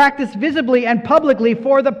religion was practiced visibly and publicly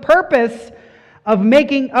for the purpose of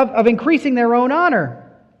increasing their own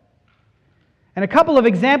honor. And a couple of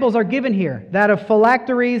examples are given here, that of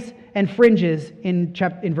phylacteries and fringes in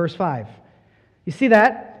verse 5. You see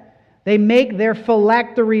that? They make their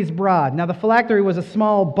phylacteries broad. Now, the phylactery was a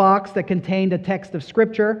small box that contained a text of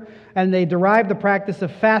Scripture, and they derived the practice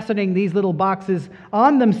of fastening these little boxes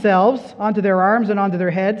on themselves, onto their arms and onto their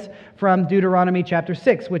heads, from Deuteronomy chapter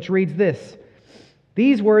 6, which reads this: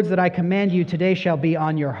 These words that I command you today shall be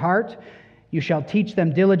on your heart. You shall teach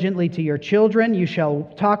them diligently to your children. You shall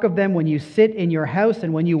talk of them when you sit in your house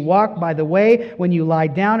and when you walk by the way, when you lie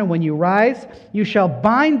down and when you rise. You shall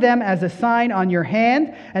bind them as a sign on your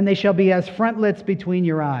hand, and they shall be as frontlets between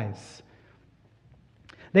your eyes.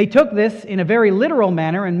 They took this in a very literal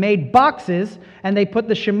manner and made boxes, and they put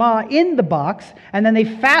the Shema in the box, and then they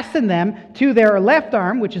fastened them to their left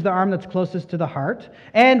arm, which is the arm that's closest to the heart,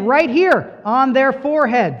 and right here on their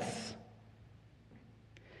foreheads.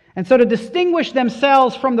 And so to distinguish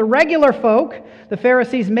themselves from the regular folk, the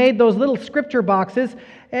Pharisees made those little scripture boxes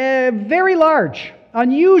very large,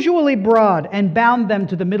 unusually broad, and bound them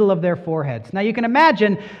to the middle of their foreheads. Now you can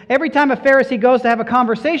imagine, every time a Pharisee goes to have a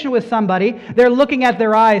conversation with somebody, they're looking at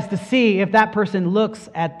their eyes to see if that person looks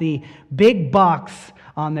at the big box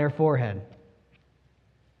on their forehead.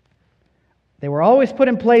 They were always put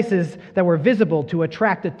in places that were visible to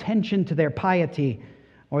attract attention to their piety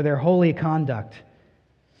or their holy conduct.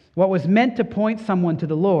 What was meant to point someone to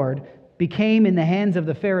the Lord became, in the hands of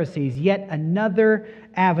the Pharisees, yet another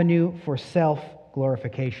avenue for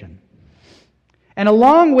self-glorification. And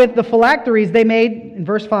along with the phylacteries, they made, in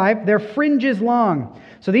verse 5, their fringes long.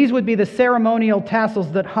 So these would be the ceremonial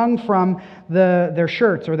tassels that hung from their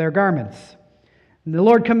shirts or their garments. And the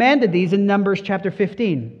Lord commanded these in Numbers chapter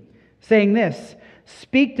 15, saying this,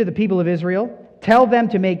 "Speak to the people of Israel, tell them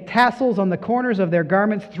to make tassels on the corners of their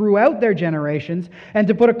garments throughout their generations, and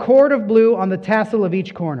to put a cord of blue on the tassel of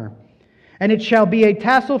each corner. And it shall be a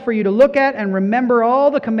tassel for you to look at and remember all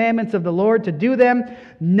the commandments of the Lord, to do them,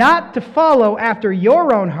 not to follow after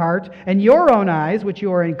your own heart and your own eyes, which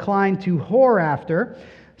you are inclined to whore after.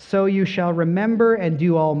 So you shall remember and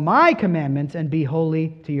do all my commandments and be holy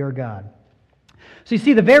to your God." So you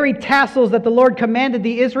see, the very tassels that the Lord commanded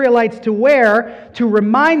the Israelites to wear to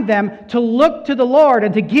remind them to look to the Lord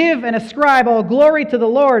and to give and ascribe all glory to the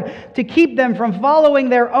Lord, to keep them from following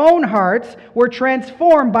their own hearts, were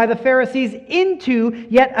transformed by the Pharisees into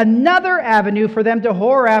yet another avenue for them to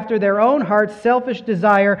whore after their own heart's selfish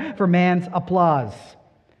desire for man's applause.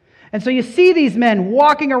 And so you see these men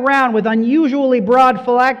walking around with unusually broad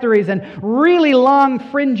phylacteries and really long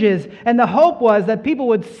fringes. And the hope was that people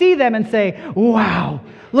would see them and say, "Wow,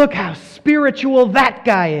 look how spiritual that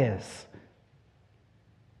guy is."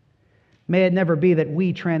 May it never be that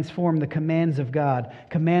we transform the commands of God,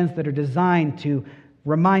 commands that are designed to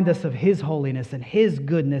remind us of His holiness and His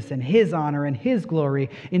goodness and His honor and His glory,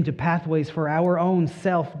 into pathways for our own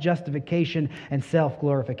self-justification and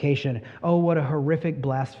self-glorification. Oh, what a horrific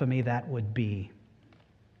blasphemy that would be.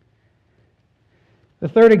 The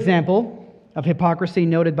third example of hypocrisy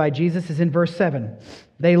noted by Jesus is in verse 7.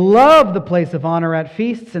 They love the place of honor at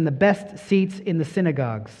feasts and the best seats in the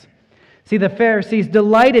synagogues. See, the Pharisees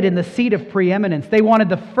delighted in the seat of preeminence. They wanted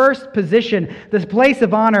the first position, this place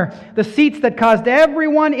of honor, the seats that caused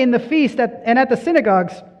everyone in the feast and at the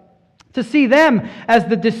synagogues to see them as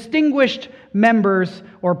the distinguished members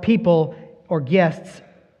or people or guests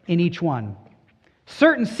in each one.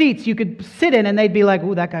 Certain seats you could sit in and they'd be like,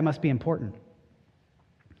 "Ooh, that guy must be important."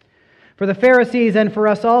 For the Pharisees and for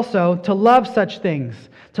us also, to love such things,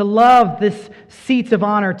 to love this seats of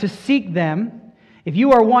honor, to seek them. If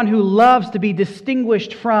you are one who loves to be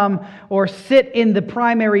distinguished from or sit in the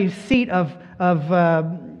primary seat of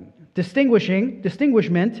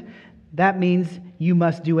distinguishment, that means you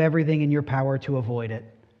must do everything in your power to avoid it.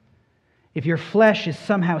 If your flesh is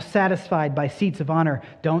somehow satisfied by seats of honor,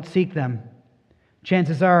 don't seek them.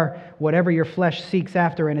 Chances are, whatever your flesh seeks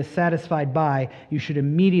after and is satisfied by, you should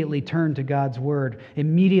immediately turn to God's Word,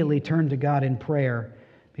 immediately turn to God in prayer.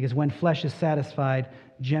 Because when flesh is satisfied,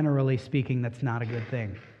 generally speaking, that's not a good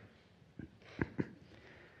thing.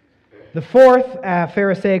 The fourth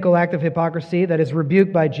Pharisaical act of hypocrisy that is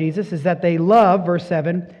rebuked by Jesus is that they love, verse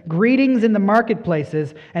 7, greetings in the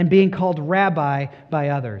marketplaces and being called rabbi by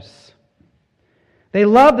others. They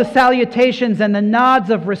love the salutations and the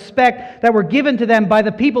nods of respect that were given to them by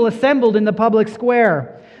the people assembled in the public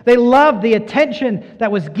square. They loved the attention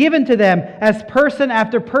that was given to them as person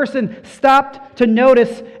after person stopped to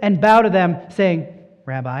notice and bow to them, saying,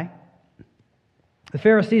 "Rabbi." The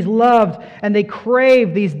Pharisees loved and they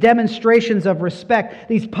craved these demonstrations of respect,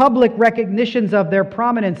 these public recognitions of their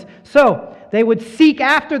prominence. So they would seek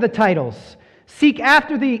after the titles, seek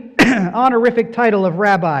after the honorific title of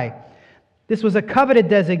rabbi. This was a coveted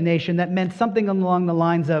designation that meant something along the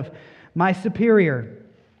lines of "my superior,"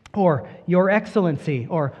 or "your excellency,"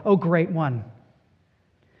 or "oh great one."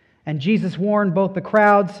 And Jesus warned both the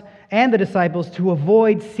crowds and the disciples to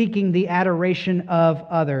avoid seeking the adoration of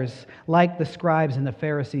others, like the scribes and the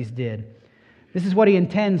Pharisees did. This is what He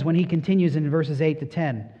intends when He continues in verses 8 to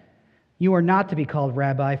 10. "You are not to be called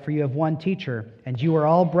rabbi, for you have one teacher, and you are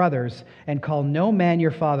all brothers. And call no man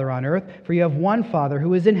your father on earth, for you have one Father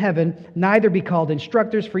who is in heaven. Neither be called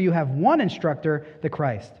instructors, for you have one instructor, the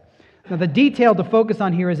Christ." Now the detail to focus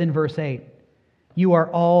on here is in verse 8. You are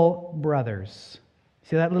all brothers.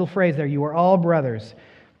 See that little phrase there, you are all brothers.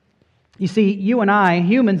 You see, you and I,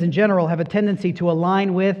 humans in general, have a tendency to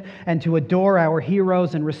align with and to adore our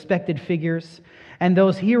heroes and respected figures. And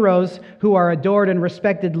those heroes who are adored and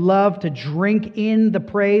respected love to drink in the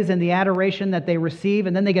praise and the adoration that they receive,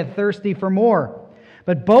 and then they get thirsty for more.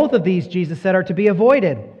 But both of these, Jesus said, are to be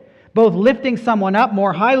avoided. Both lifting someone up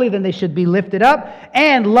more highly than they should be lifted up,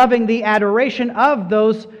 and loving the adoration of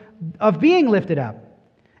those of being lifted up.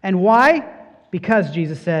 And why? Because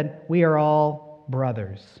Jesus said, we are all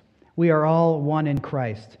brothers. We are all one in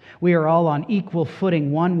Christ. We are all on equal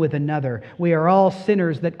footing one with another. We are all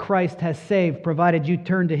sinners that Christ has saved, provided you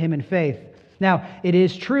turn to Him in faith. Now, it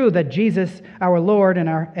is true that Jesus, our Lord,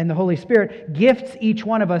 and the Holy Spirit gifts each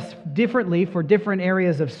one of us differently for different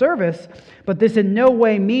areas of service, but this in no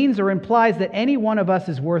way means or implies that any one of us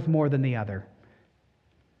is worth more than the other,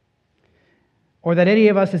 or that any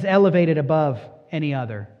of us is elevated above any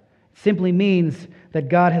other. It simply means that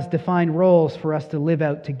God has defined roles for us to live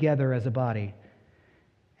out together as a body.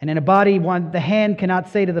 And in a body, the hand cannot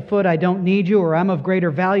say to the foot, I don't need you, or I'm of greater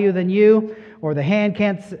value than you. Or the hand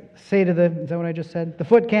can't say to is that what I just said? The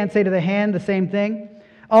foot can't say to the hand the same thing.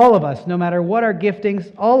 All of us, no matter what our giftings,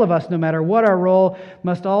 all of us, no matter what our role,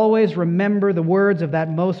 must always remember the words of that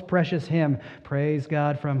most precious hymn, praise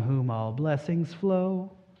God from whom all blessings flow,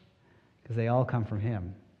 because they all come from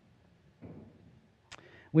Him.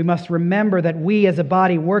 We must remember that we as a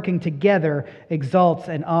body working together exalts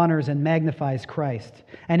and honors and magnifies Christ.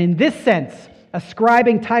 And in this sense,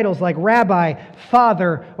 ascribing titles like rabbi,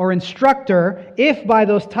 father, or instructor, if by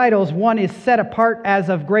those titles one is set apart as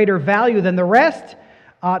of greater value than the rest,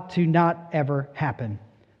 ought to not ever happen.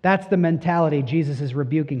 That's the mentality Jesus is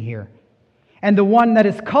rebuking here. And the one that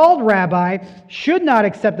is called rabbi should not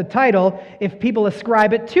accept the title if people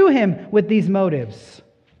ascribe it to him with these motives.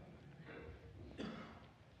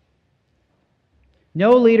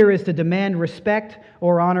 No leader is to demand respect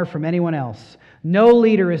or honor from anyone else. No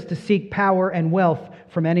leader is to seek power and wealth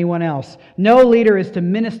from anyone else. No leader is to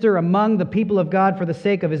minister among the people of God for the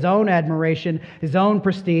sake of his own admiration, his own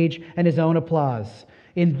prestige, and his own applause.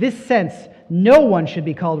 In this sense, no one should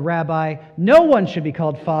be called rabbi, no one should be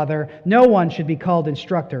called father, no one should be called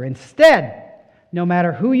instructor. Instead, no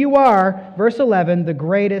matter who you are, verse 11, the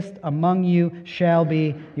greatest among you shall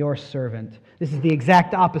be your servant. This is the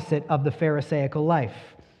exact opposite of the Pharisaical life.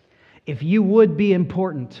 If you would be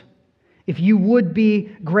important, if you would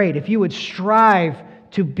be great, if you would strive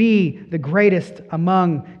to be the greatest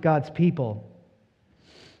among God's people,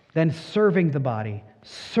 then serving the body,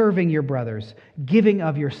 serving your brothers, giving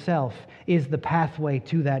of yourself is the pathway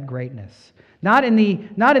to that greatness. Not in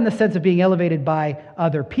the sense of being elevated by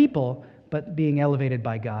other people, but being elevated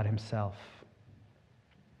by God Himself.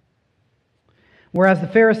 Whereas the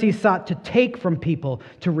Pharisees sought to take from people,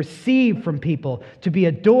 to receive from people, to be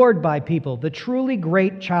adored by people, the truly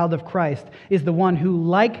great child of Christ is the one who,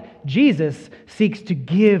 like Jesus, seeks to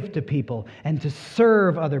give to people and to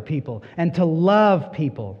serve other people and to love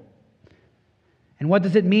people. And what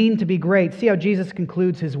does it mean to be great? See how Jesus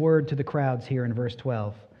concludes His word to the crowds here in verse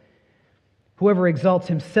 12. Whoever exalts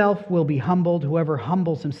himself will be humbled. Whoever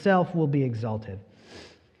humbles himself will be exalted.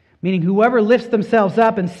 Meaning whoever lifts themselves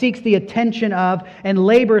up and seeks the attention of and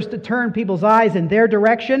labors to turn people's eyes in their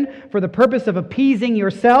direction for the purpose of appeasing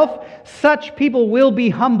yourself, such people will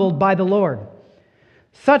be humbled by the Lord.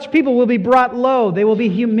 Such people will be brought low. They will be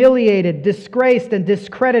humiliated, disgraced, and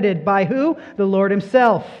discredited by who? The Lord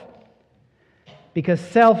Himself. Because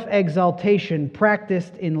self-exaltation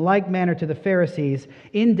practiced in like manner to the Pharisees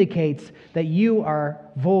indicates that you are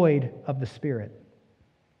void of the Spirit.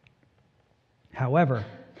 However,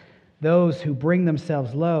 those who bring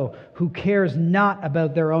themselves low, who cares not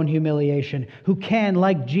about their own humiliation, who can,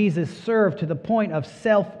 like Jesus, serve to the point of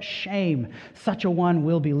self-shame, such a one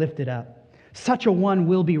will be lifted up. Such a one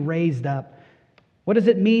will be raised up. What does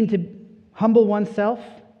it mean to humble oneself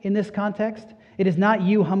in this context? It is not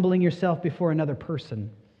you humbling yourself before another person,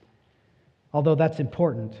 although that's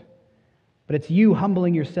important. But it's you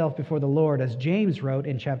humbling yourself before the Lord, as James wrote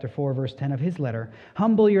in chapter 4, verse 10 of his letter.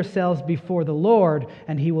 Humble yourselves before the Lord,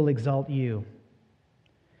 and He will exalt you.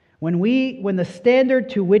 When the standard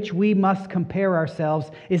to which we must compare ourselves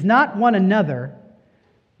is not one another,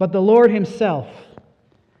 but the Lord Himself,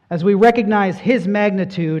 as we recognize His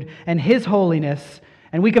magnitude and His holiness,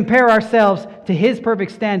 and we compare ourselves to His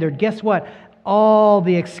perfect standard, guess what? All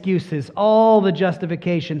the excuses, all the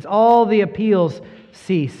justifications, all the appeals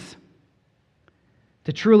cease.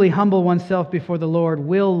 To truly humble oneself before the Lord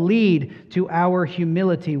will lead to our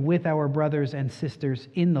humility with our brothers and sisters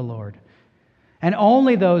in the Lord. And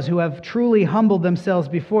only those who have truly humbled themselves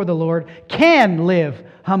before the Lord can live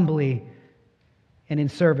humbly and in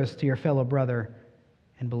service to your fellow brother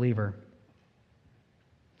and believer.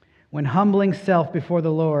 When humbling self before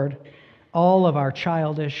the Lord, all of our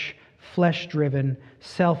childish, flesh-driven,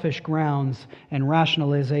 selfish grounds and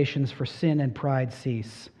rationalizations for sin and pride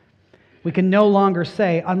cease. We can no longer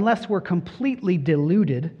say, unless we're completely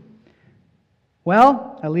deluded,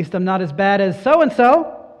 well, at least I'm not as bad as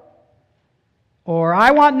so-and-so, or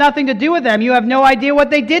I want nothing to do with them, you have no idea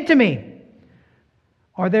what they did to me.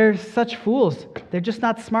 Or they're such fools, they're just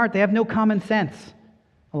not smart, they have no common sense.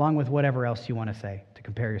 along with whatever else you want to say to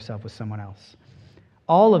compare yourself with someone else.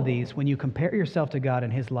 All of these, when you compare yourself to God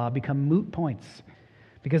and His law, become moot points,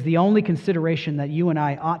 because the only consideration that you and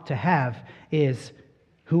I ought to have is,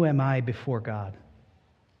 who am I before God?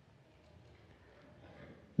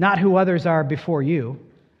 Not who others are before you,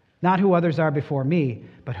 not who others are before me,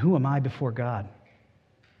 but who am I before God?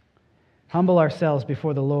 Humble ourselves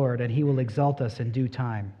before the Lord, and He will exalt us in due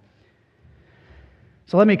time.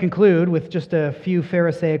 So let me conclude with just a few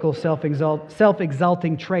Pharisaical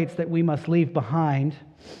self-exalting traits that we must leave behind,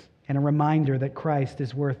 and a reminder that Christ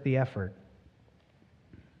is worth the effort.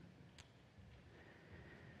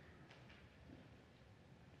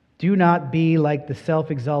 Do not be like the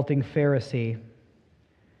self-exalting Pharisee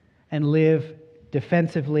and live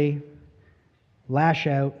defensively, lash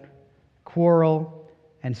out, quarrel,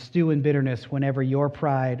 and stew in bitterness whenever your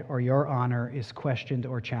pride or your honor is questioned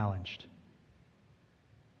or challenged.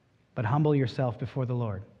 But humble yourself before the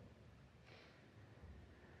Lord.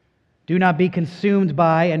 Do not be consumed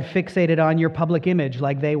by and fixated on your public image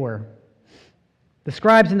like they were. The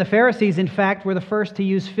scribes and the Pharisees, in fact, were the first to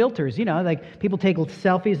use filters. You know, like people take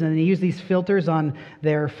selfies and they use these filters on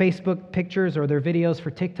their Facebook pictures or their videos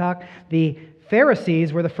for TikTok. The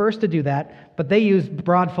Pharisees were the first to do that, but they used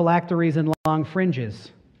broad phylacteries and long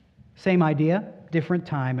fringes. Same idea, different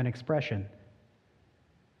time and expression.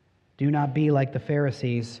 Do not be like the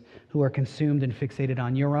Pharisees who are consumed and fixated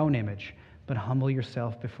on your own image, but humble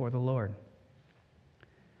yourself before the Lord.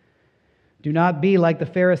 Do not be like the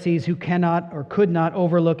Pharisees who cannot or could not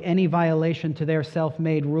overlook any violation to their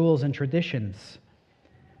self-made rules and traditions.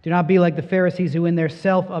 Do not be like the Pharisees who in their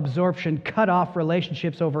self-absorption cut off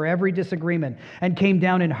relationships over every disagreement and came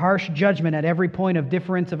down in harsh judgment at every point of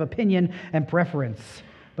difference of opinion and preference,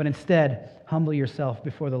 but instead humble yourself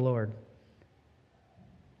before the Lord.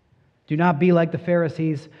 Do not be like the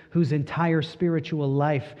Pharisees whose entire spiritual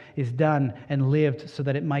life is done and lived so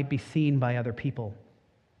that it might be seen by other people.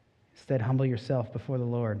 Instead, humble yourself before the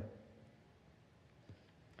Lord.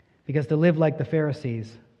 Because to live like the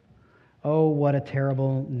Pharisees, oh, what a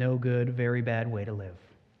terrible, no good, very bad way to live.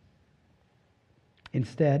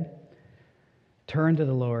 Instead, turn to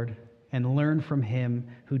the Lord and learn from Him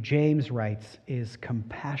who, James writes, is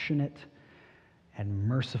compassionate and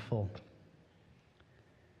merciful.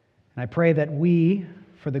 And I pray that we,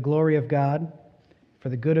 for the glory of God, for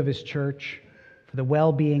the good of His church, for the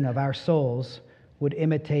well-being of our souls, would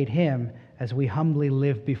imitate Him as we humbly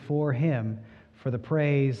live before Him for the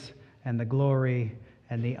praise and the glory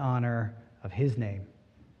and the honor of His name,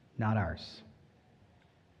 not ours.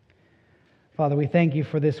 Father, we thank You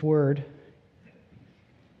for this word.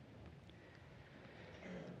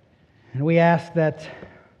 And we ask that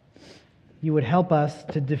You would help us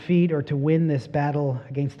to defeat or to win this battle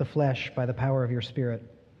against the flesh by the power of Your Spirit.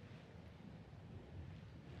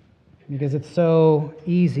 Because it's so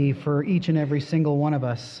easy for each and every single one of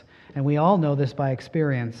us, and we all know this by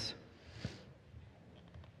experience,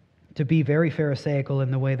 to be very Pharisaical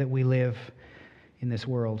in the way that we live in this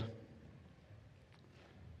world.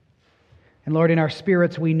 And Lord, in our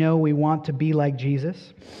spirits, we know we want to be like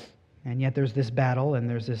Jesus, and yet there's this battle and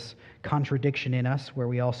there's this contradiction in us where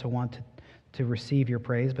we also want to receive Your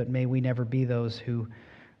praise, but may we never be those who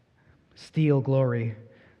steal glory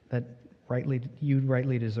that You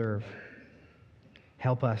rightly deserve.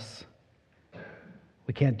 Help us.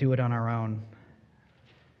 We can't do it on our own.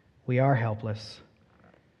 We are helpless.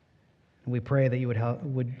 And we pray that You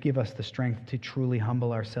would give us the strength to truly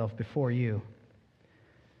humble ourselves before You.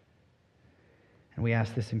 And we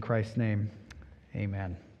ask this in Christ's name.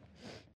 Amen.